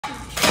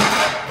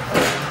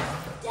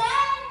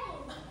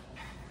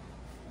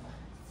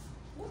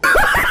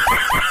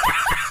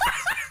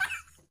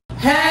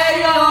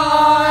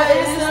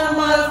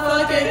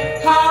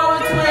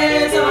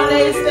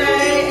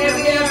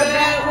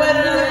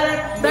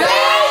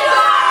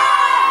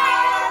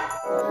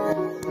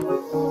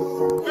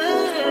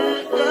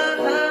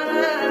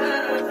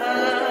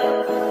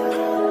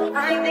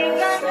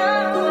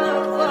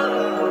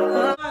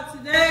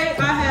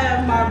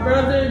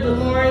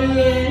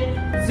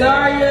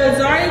Zaria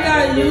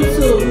got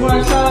YouTube. You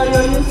want to shout out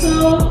your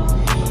YouTube?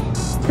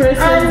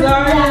 Princess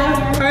Zaria.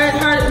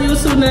 Her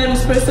YouTube name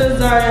is Princess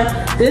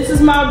Zaria. This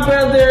is my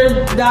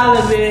brother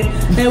Donovan,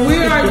 and we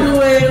are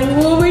doing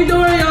what we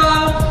doing,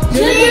 y'all?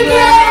 Gingerbread.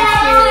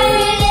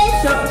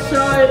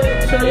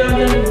 Show y'all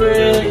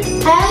gingerbread.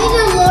 I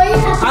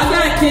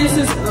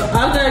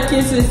got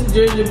Kisses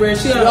gingerbread.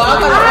 She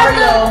got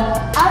Oreo.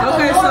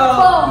 Okay,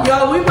 so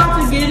yo, we about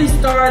to get it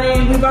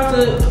started. We about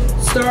to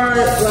start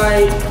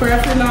like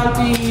crafting out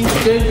these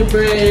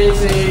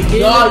gingerbreads and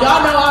get y'all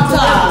know I'm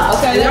tired.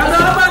 Okay, y'all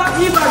know I'm about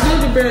to eat my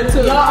gingerbread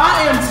too. Y'all,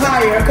 I am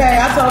tired. Okay,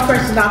 I told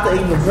Christian not to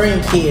even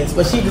bring kids,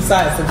 but she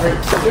decided to bring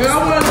kids. Girl, I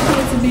want the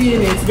kids to be in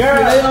this.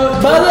 Girl,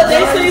 but look,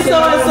 they seem so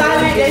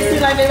excited. They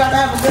seem like they about to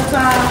have a good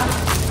time.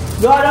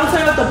 Y'all don't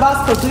turn up the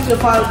box because we can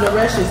find the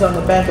directions on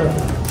the back of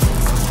it.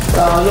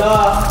 So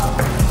y'all,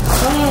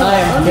 I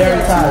am very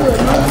tired.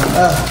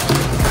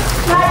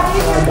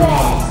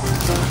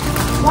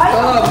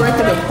 Oh,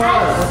 breaking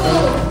apart.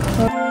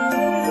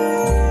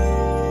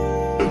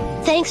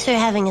 Thanks for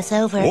having us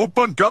over.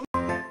 Open gun.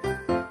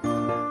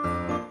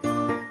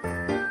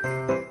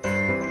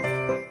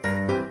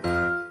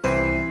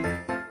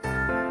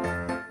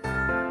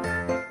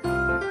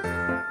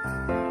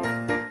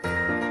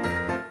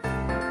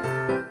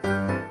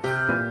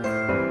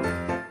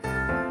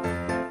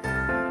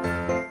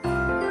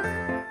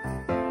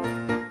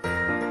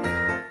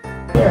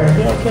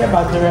 He don't care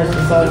about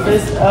directions. So if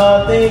this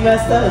thing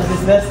messed up, it's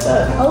just messed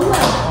up. Oh my!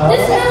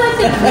 This smells like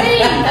the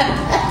cream.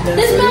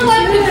 This smells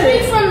like the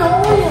cream from the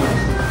oil.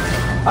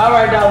 All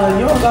right, darling,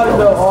 you don't gotta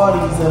build all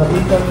these up.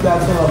 You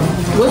got some.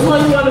 Which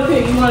one you want to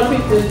pick? You want to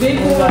pick the big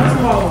one or the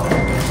small one?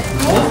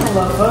 This one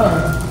looks fun.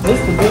 This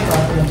the big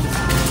one, I think.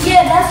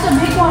 Yeah, that's the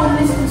big one.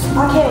 This is. I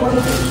can't wait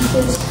to eat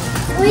this.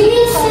 We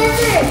need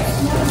scissors.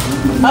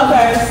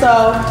 Okay,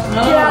 so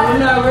we're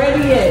not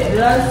ready yet.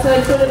 Did I say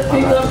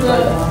pick up the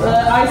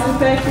icing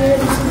packet?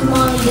 This is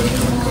mine.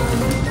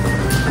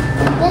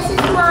 This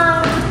is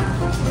mine.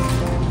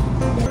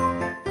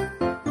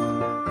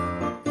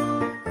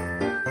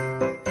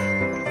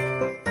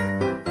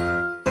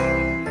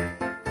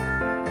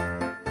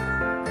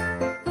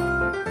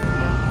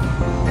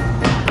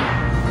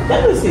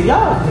 let me see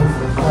y'all.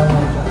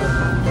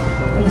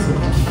 Let me see.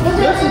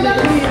 Yesterday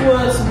he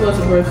was supposed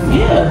to birthday.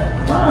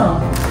 Yeah. Wow.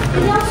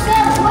 You don't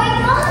say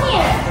wait on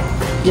here.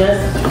 Yes.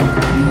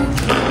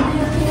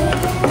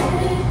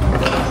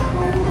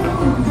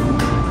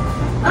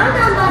 I'm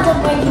not about to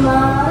break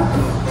mine.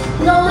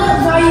 No,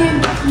 look, are you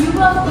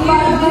both do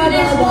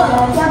this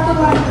one.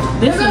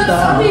 This is the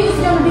Somebody's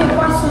gonna be a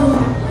parcel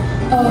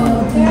and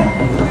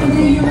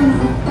then you're gonna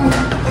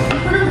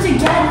put them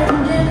together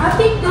and then I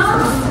think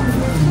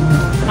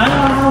I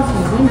know our house is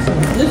loose.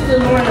 This is the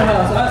Lorna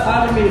house. I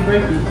didn't mean to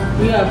break it.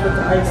 You gotta put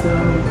the ice on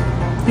it.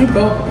 You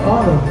broke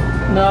all of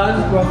them. No, I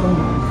just broke them.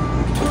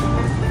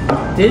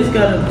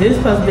 This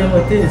must been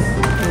with this.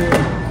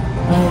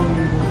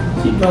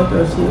 She broke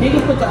her shit. You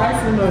can put the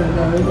ice in there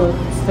though. It will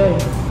stay.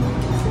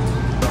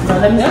 Now,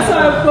 let me That's see. how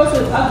I'm supposed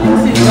to. I think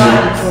she's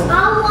right. I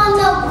want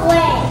to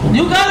break.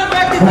 You gotta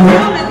break it to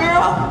build it,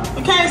 girl.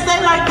 You can't stay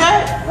like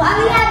that. Why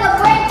we have to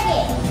break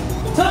it?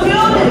 To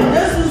build it.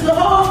 This is the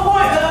whole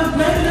point of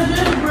making a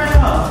gingerbread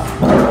house.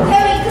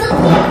 Can we cook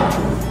it?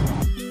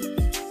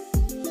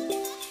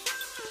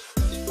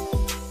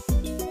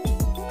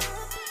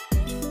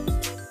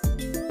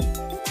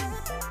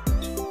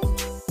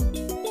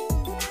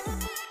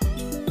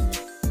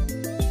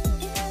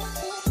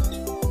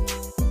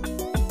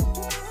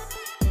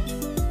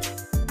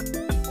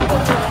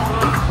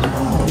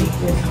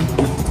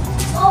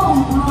 Oh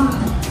my.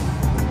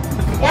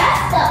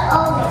 That's the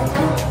old one.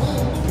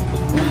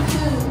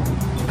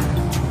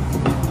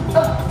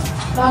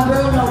 My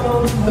girl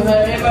knows.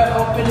 Everybody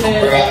open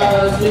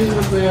their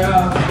gingerbread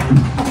house.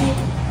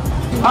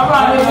 All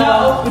right, we're not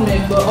open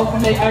it, but open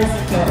their ice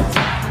pack.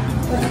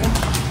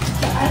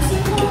 The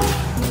icing one?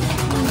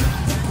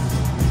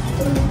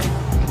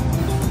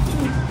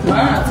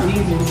 Mine not too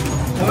easy.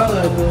 All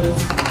that good.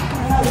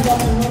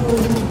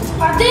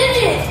 I did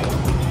it!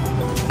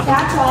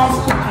 That's why it's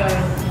okay.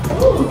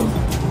 Ooh.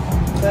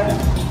 Okay.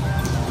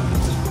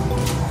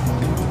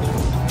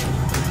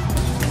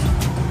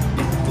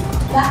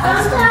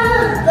 I'm trying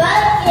to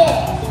bucket.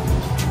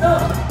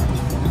 Oh.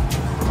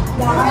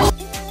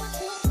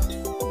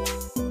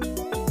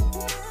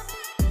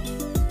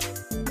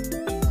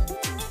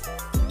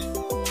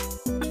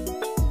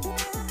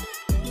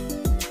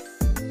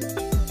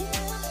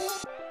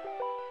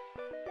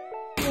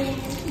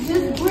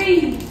 Just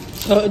breathe.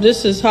 So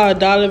this is how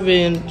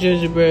Donovan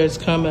gingerbread is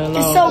coming along.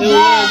 It's so it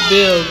bad. was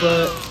Bill,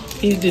 but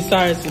he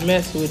decided to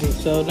mess with it.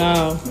 So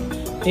now,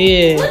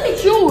 yeah. Look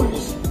at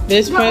yours.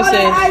 This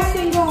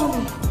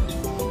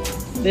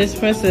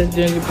princess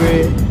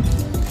gingerbread.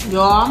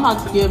 Y'all, I'm about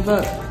to give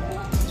up.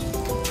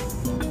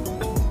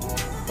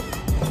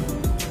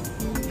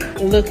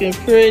 Looking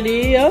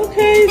pretty.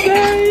 Okay,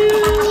 Zaria.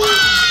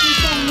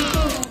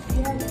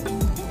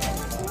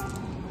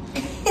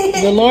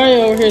 DeLorean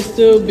over here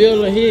still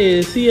building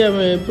his. He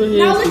haven't put his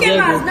Now look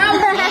together. at mine. Now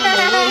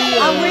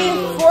I'm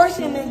waiting for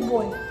squishing this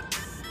boy.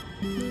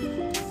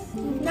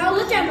 Now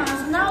look at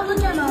mine. Now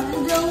look at mine.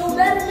 Is it a little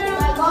better now?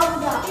 Like all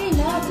we got.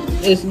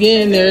 It's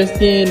getting there. It's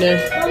getting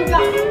there.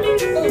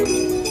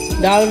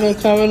 Donovan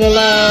coming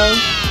along.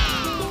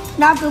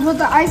 Now to put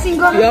the icing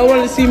on it. Y'all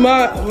want to see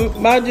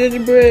my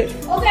gingerbread?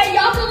 Okay,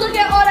 y'all can look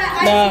at all that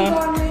icing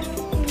on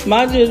it.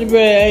 My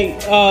gingerbread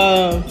ain't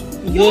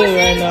good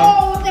right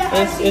now.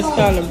 It's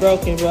kind of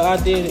broken, but I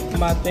did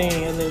my thing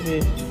a little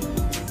bit.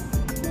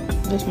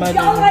 This my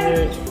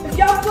gingerbread. If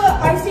y'all put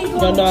icing on it,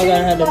 don't know I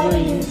gotta have the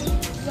breeze.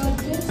 Like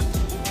this,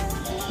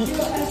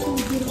 your icing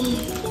will get on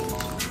it.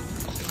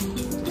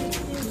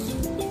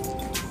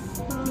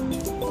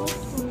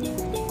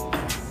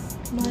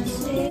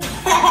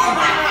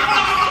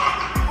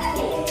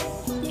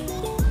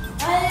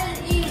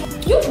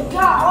 You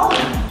got all of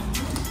it.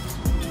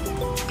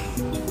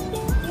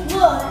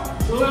 Look.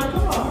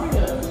 Come on, hurry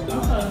up.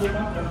 I'm trying to get my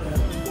stuff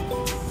done.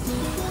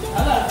 I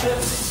gotta fix.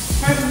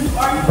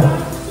 Are you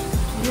done?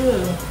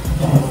 Yeah.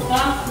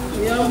 Huh?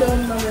 Yeah, I'm done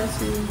with my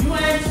recipe. You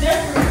ain't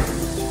different.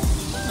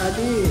 I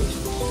did.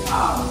 Oh.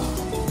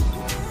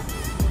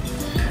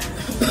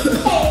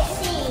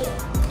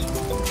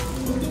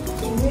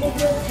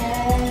 Nigga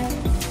tag.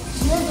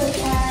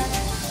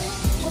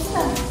 What's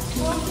that?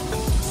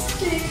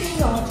 Sticking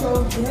on your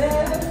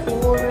dead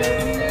boy.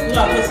 You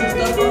gotta put some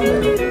stuff on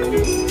there.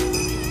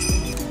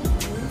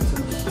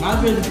 My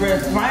gingerbread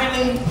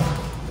finally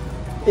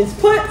is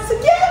put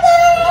together!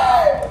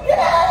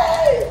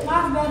 Yay!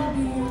 Mine's better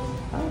than yours.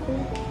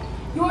 Okay.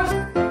 Yours.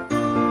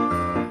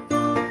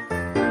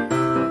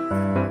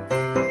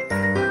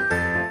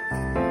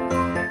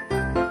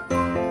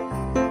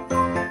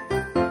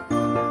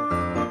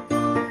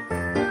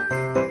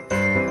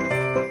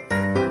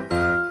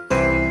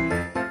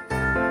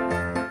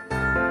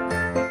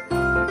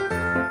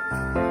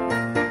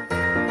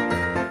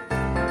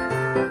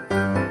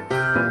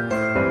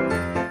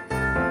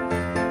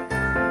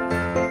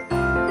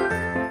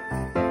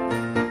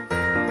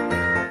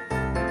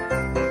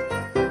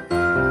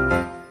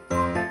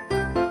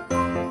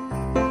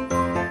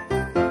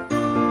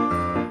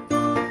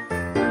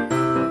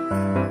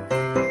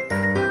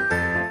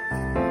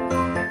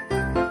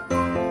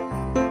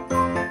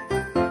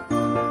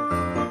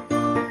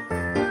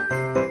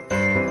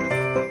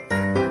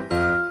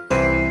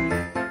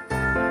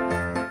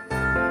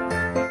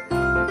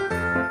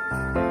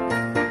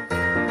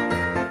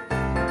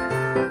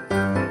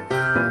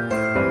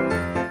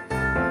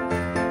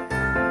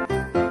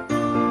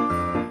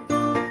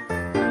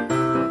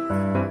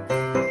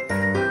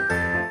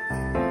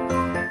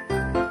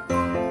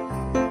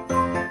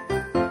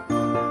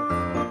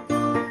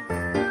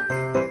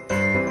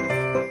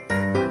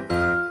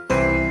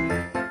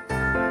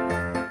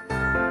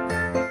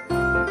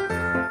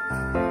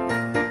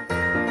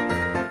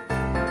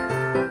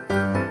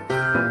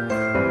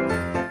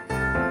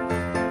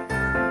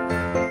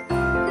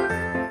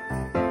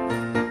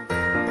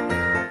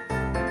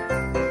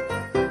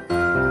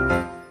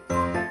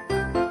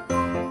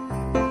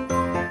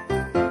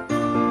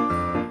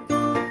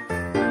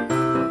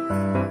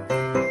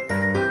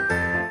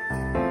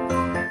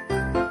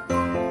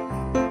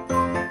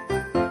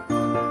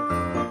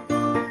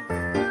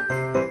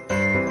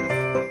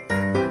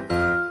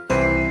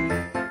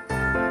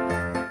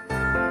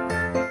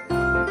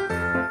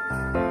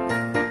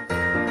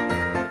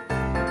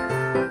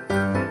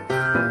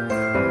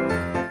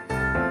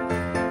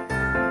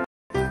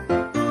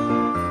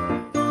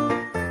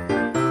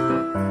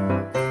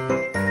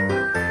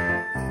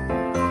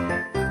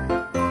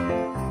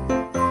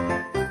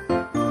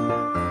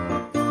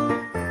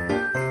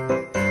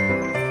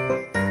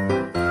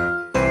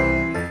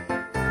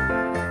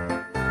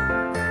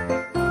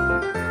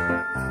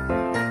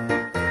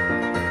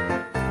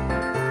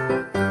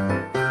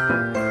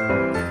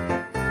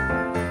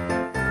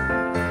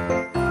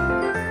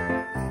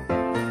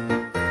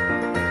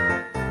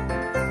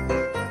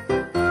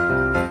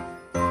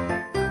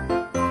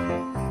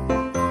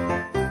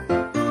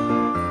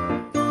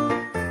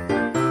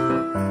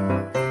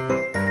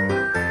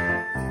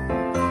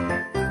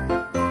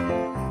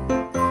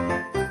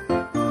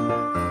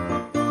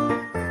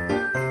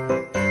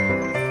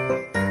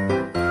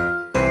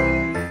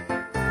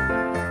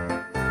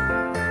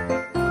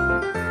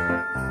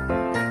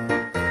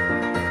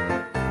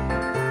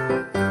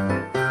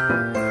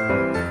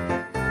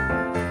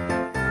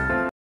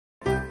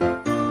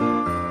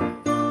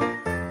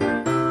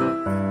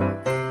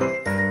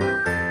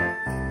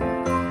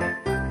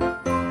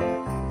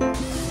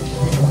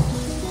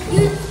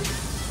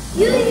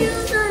 You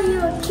use on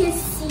your kiss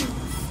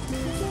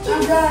seats.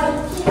 I'm done.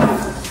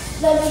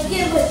 Let me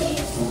give a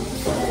kiss.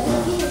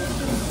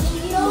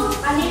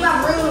 I need my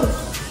room.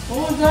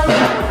 Oh, God,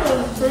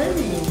 that's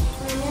pretty.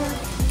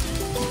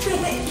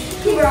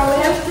 Keep it all the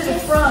way up to the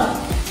front.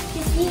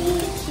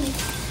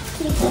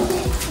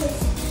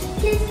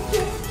 Kiss.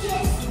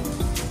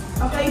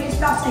 Okay, you can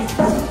stop saying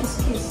kiss.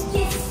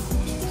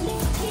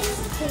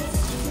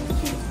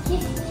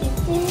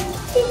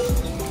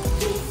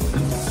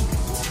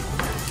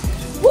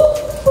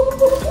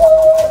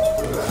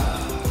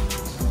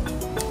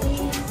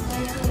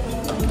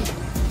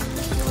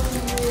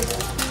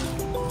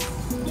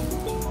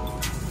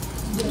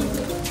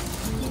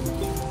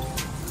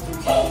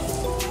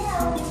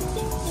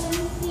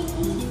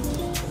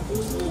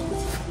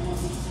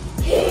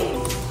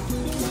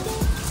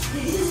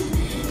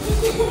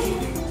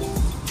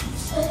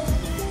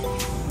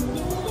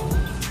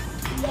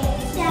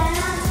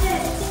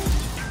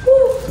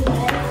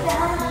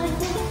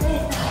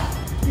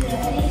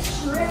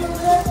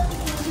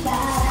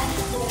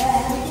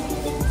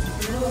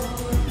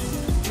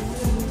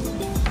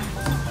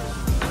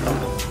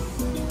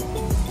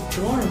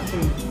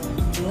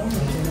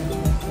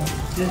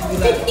 Just be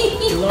like,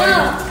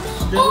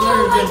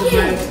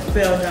 Gingerbread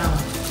fell down.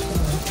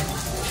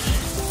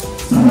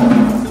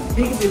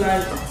 He could be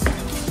like,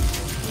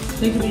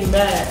 he could be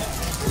mad.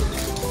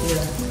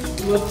 Yeah.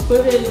 Well,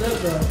 put his up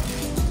though.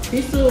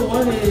 He still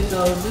won his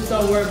though. Just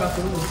don't worry about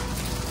the roof.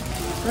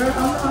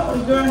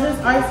 Girl, his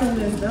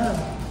icing is done.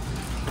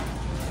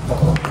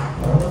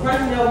 The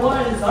person that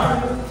won is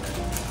ours.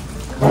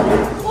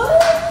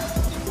 What?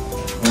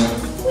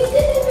 We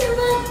didn't even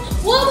like.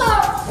 What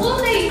about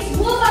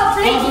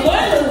bacon?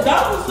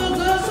 That was so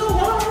good, so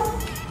hard.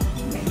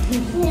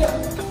 Yeah.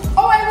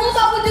 Alright, what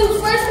about we do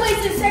first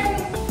place and second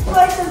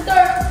place and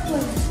third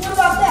place? What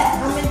about that?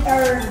 I'm in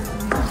third.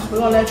 We're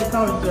gonna let the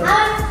counter judge.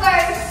 I'm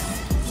first.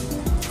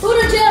 Who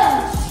the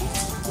judge?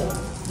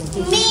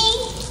 Me.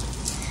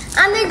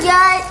 I'm the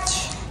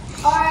judge.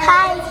 Alright.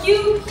 Hi.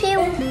 You.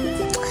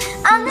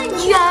 I'm the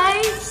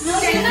judge. No,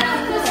 you're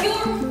not,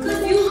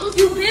 because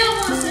you build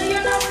one, so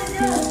you're not the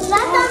judge. That's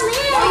not me.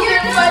 Oh, you're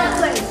in first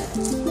place.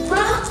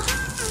 Huh?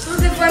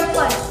 Who's in first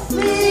place?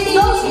 Me.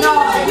 No,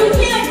 you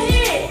can't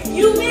get it.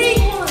 You made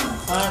one.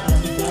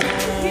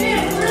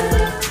 Yeah,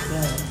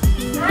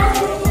 listen. I'm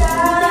the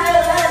judge.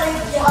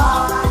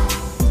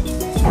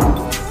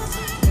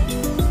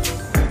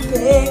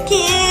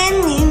 Picking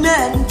me the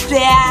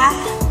back.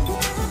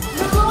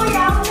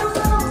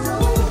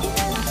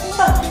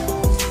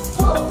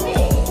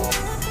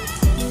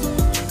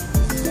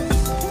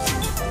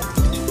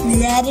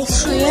 Let it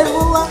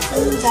shrivel up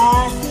and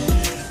die.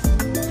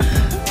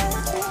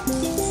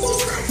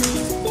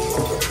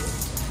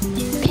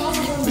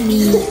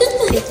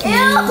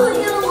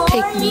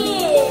 Pick me.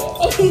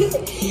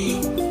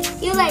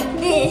 You like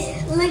this.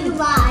 Look at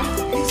mine.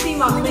 You see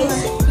my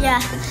face?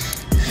 Yeah.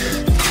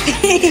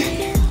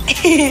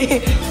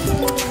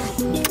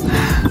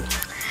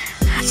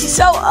 She's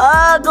so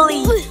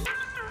ugly.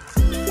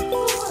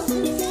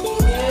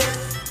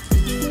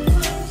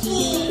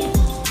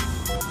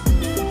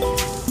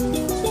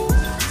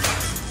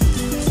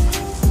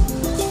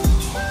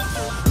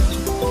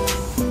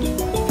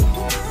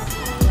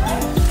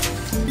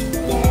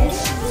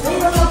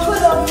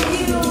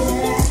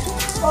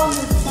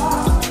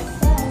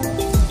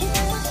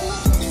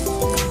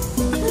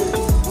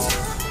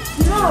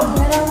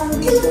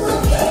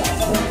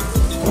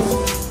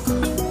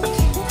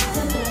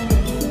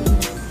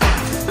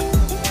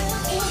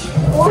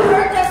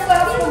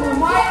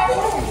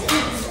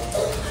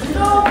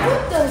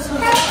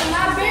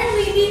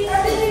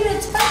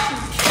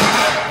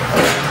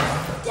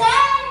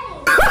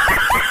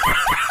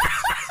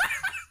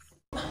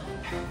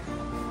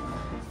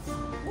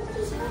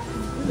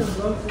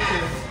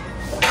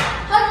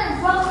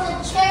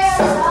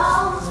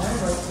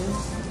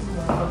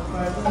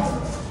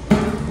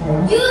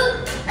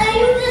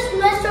 You just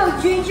messed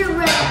up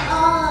gingerbread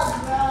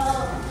up, bro.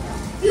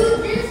 You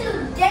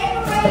just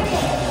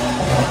decorated.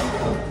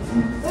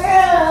 Bro.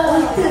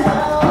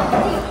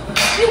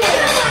 You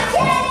killed my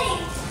daddy.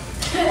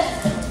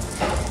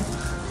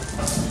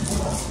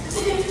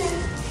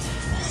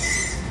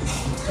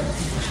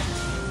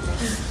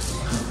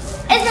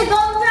 Is the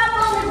gold drop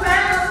on the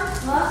ground?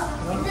 What?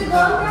 Is the gold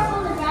drop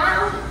on the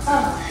ground?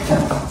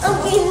 Oh.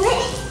 Okay,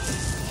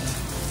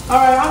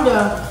 alright, I'm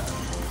done.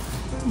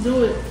 Do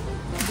it.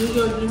 Do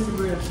your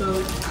gingerbread so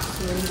you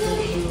can do it.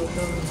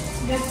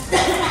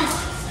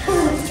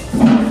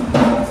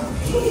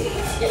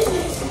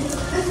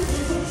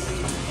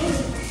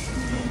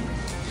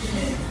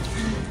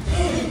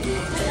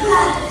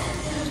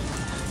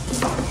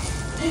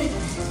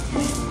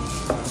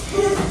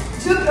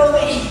 Took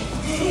away.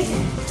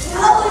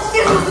 Oh,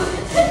 shoot.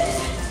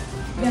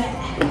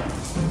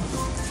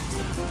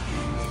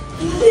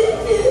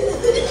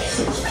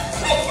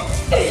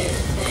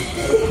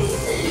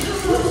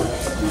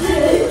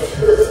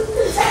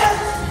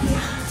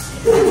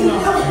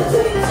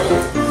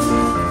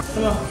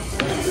 Come on.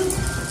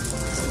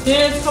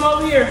 Kids, come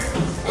over here.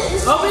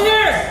 Over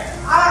here.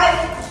 Alright.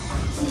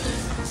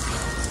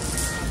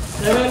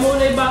 Everybody move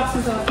their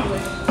boxes out the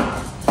way.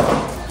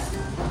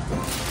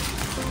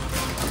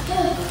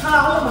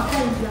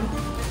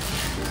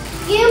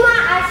 Give my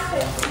ice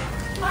cream.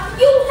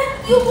 You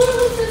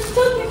literally just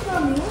took it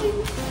from me. What are you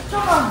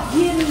talking about?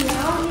 Give me. I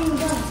don't even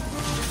know.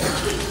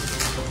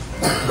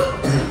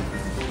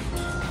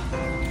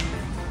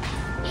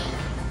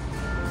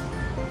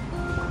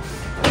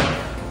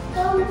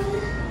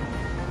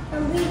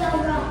 Don't be that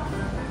rock.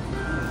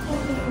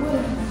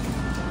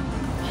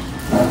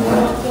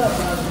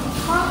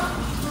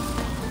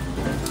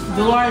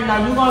 Delores, now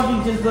you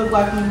gonna just look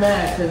like you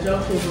mad because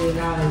your shit is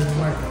not even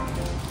working.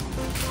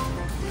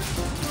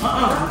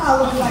 I'm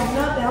not looking like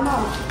nothing. I'm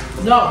not.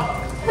 No.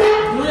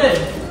 Do this.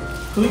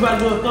 We about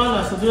to do a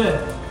thunder, so do it.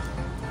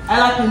 I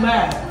like you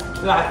mad.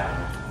 Like.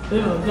 Ew,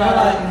 y'all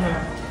like her.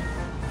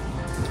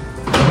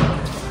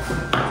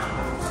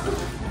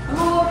 I'm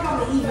gonna work on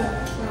the eater.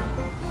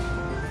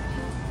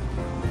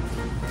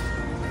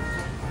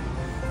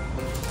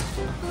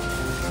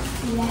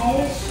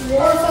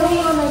 So he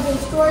gonna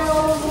destroy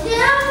all of them?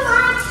 Yeah,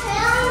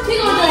 he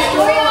gonna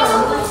destroy all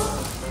of them?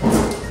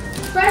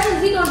 Precious,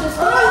 he gonna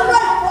destroy all of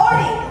them?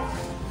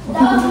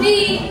 That was me.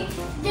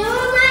 Do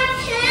my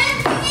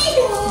candy.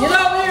 Get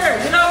over here.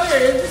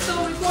 Is this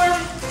still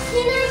recording?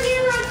 Can I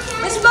get my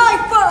candy? It's my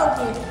phone.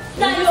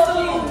 Is this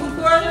still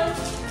recording?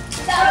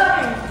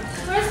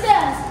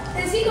 Princess,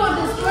 is he gonna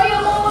destroy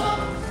your mama?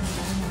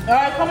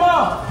 Alright, come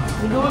on.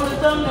 We're doing the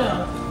thumbnail.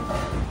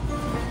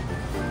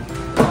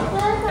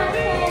 Where's my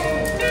candy?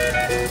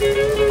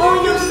 On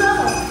your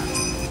stuff.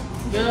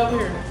 Get over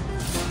here.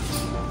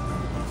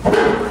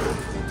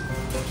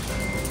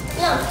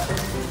 Yeah.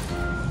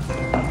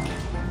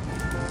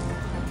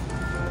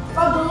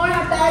 Oh, the Lord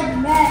have to act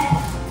mad.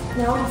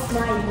 Now I'm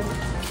smiling.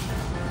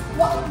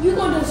 What? You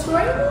gonna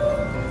destroy me?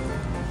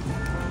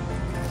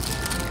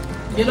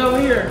 Get over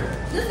here.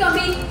 This gonna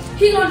be,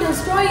 he gonna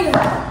destroy you.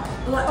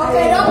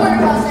 Okay, don't worry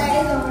about that.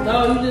 It's over. No,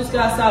 you just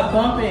gotta stop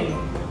bumping.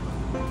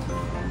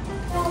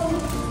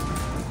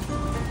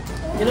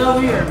 Get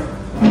over here.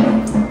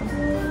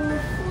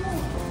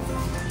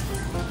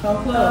 Come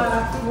close.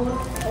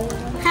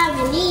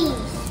 Having these.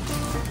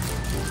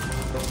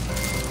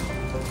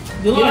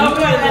 Get over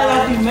here and act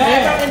like you mad.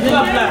 Get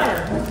up there.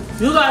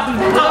 You gotta be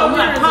calm.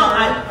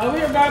 Over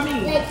here by me.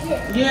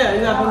 Yeah, you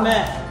gotta be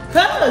mad.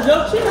 Cuz,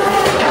 your chin.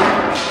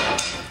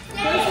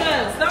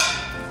 Princess, stop.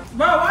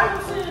 Bro, why are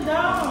you sitting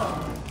down?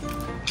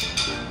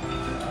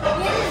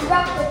 You just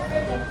dropped the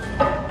cricket.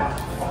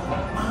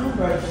 I'm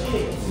right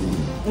shit.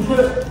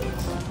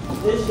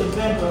 This should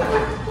been bro.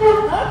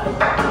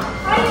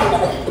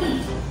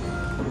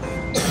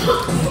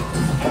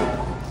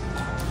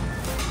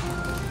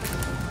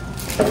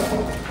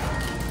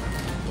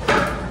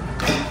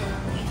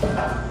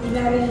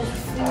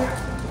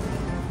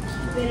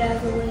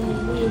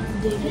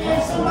 Yeah,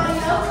 somebody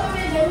else come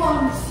in, they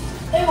want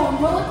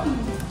milk you.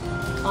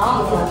 I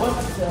don't know what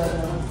to tell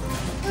them.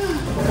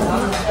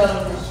 I'm just telling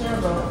them the shit,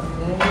 bro.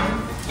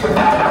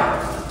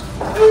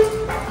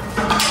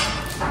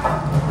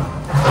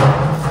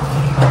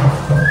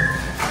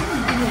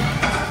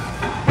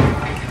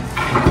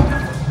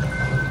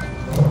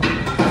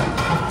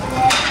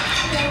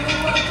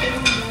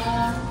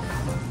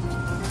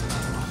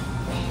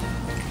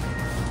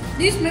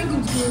 This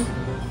mango's good.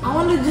 I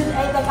want to just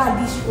act like I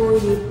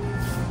destroyed it.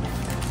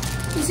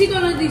 Is he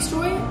gonna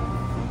destroy it?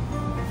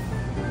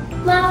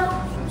 No,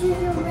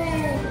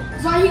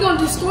 Gingerbread. Zai, he gonna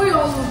destroy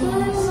all of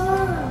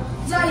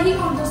them. Zai, he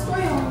gonna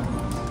destroy all of them.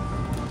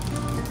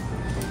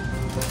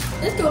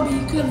 It's gonna be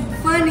kind of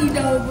funny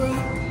though, bro.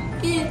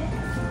 It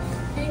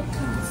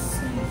kind of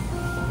sick.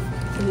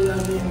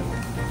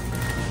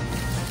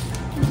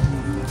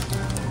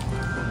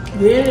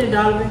 Get it,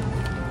 Dolly.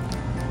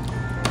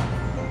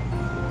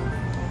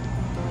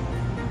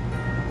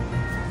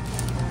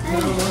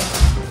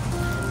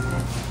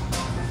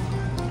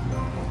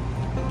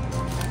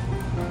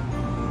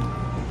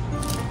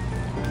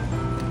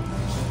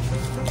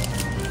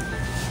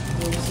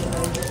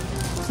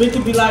 We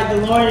could be like the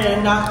Lord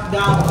and knock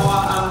down all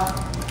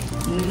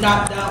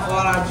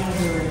our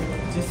gingerbread.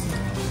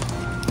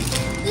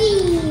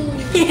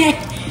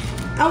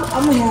 I'm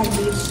gonna have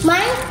this.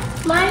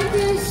 Mine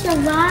didn't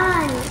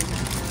survive.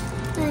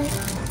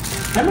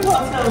 Let me go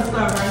tell the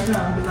stuff right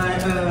now. Be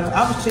like, I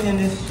was chilling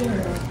this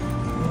shirt.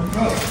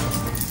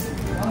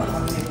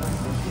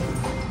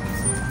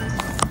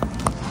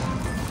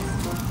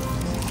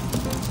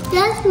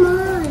 That's mine.